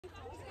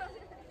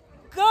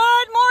Good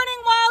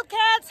morning,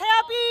 Wildcats.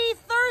 Happy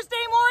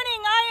Thursday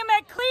morning. I am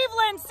at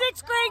Cleveland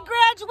 6th grade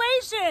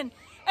graduation,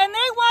 and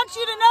they want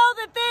you to know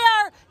that they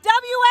are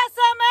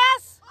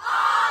WSMS.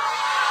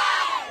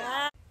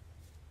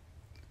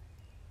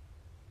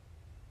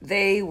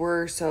 They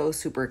were so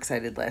super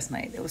excited last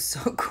night. It was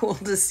so cool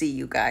to see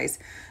you guys.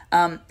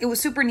 It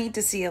was super neat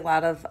to see a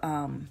lot of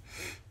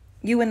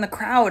you in the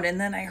crowd, and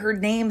then I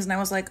heard names and I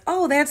was like,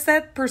 oh, that's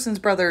that person's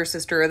brother or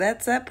sister, or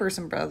that's that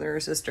person's brother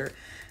or sister.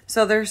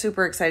 So they're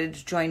super excited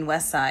to join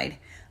Westside,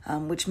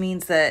 which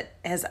means that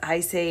as I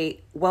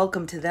say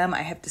welcome to them,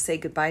 I have to say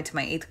goodbye to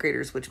my 8th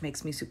graders, which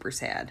makes me super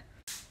sad.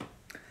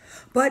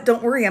 But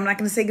don't worry, I'm not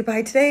going to say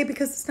goodbye today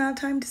because it's not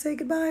time to say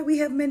goodbye. We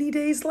have many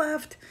days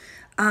left.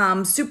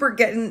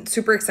 Getting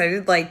super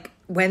excited. Like,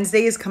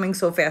 Wednesday is coming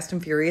so fast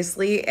and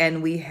furiously,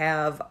 and we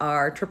have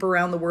our trip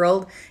around the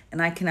world,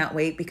 and I cannot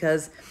wait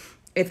because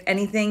if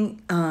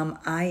anything,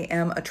 I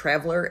am a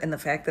traveler, and the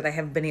fact that I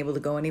haven't been able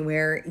to go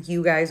anywhere,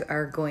 you guys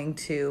are going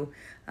to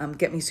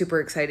get me super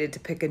excited to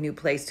pick a new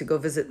place to go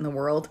visit in the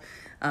world.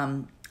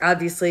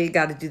 Obviously,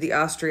 got to do the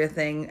Austria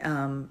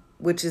thing,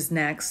 which is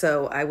next.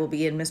 So I will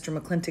be in Mr.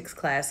 McClintock's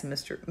class and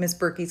Miss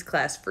Berkey's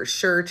class for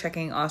sure,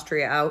 checking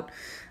Austria out.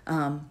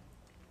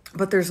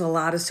 But there's a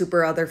lot of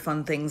super other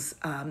fun things.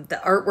 The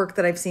artwork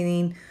that I've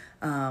seen,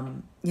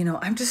 I'm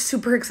just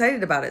super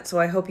excited about it. So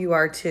I hope you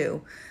are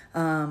too.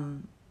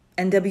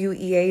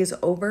 NWEA is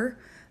over.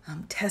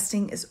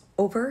 Testing is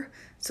over.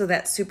 So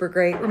that's super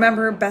great.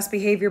 Remember, best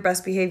behavior,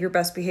 best behavior,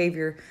 best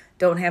behavior.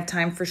 Don't have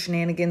time for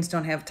shenanigans.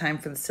 Don't have time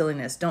for the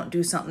silliness. Don't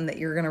do something that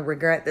you're going to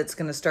regret that's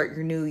going to start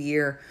your new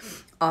year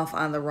off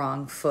on the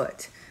wrong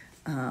foot.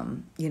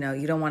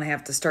 You don't want to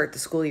have to start the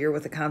school year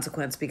with a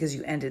consequence because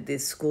you ended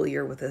this school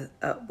year with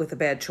a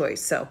bad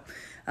choice. So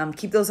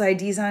keep those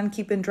IDs on,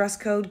 keep in dress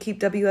code, keep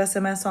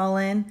WSMS all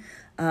in.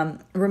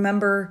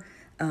 Remember,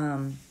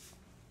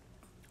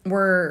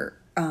 we're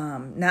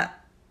not,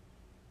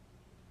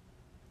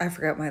 I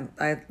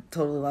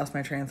totally lost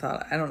my train of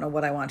thought. I don't know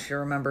what I want you to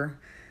remember.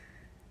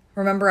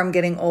 Remember, I'm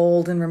getting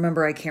old, and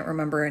remember, I can't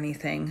remember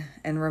anything.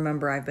 And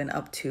remember, I've been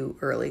up too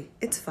early.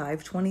 It's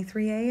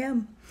 5:23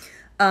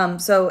 a.m.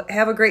 So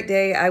have a great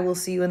day. I will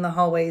see you in the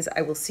hallways.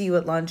 I will see you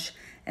at lunch.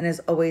 And as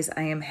always,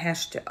 I am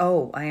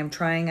I am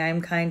trying, I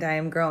am kind, I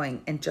am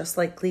growing. And just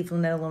like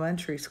Cleveland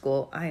Elementary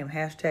School, I am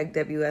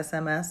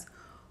 #WSMS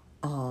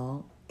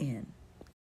all in.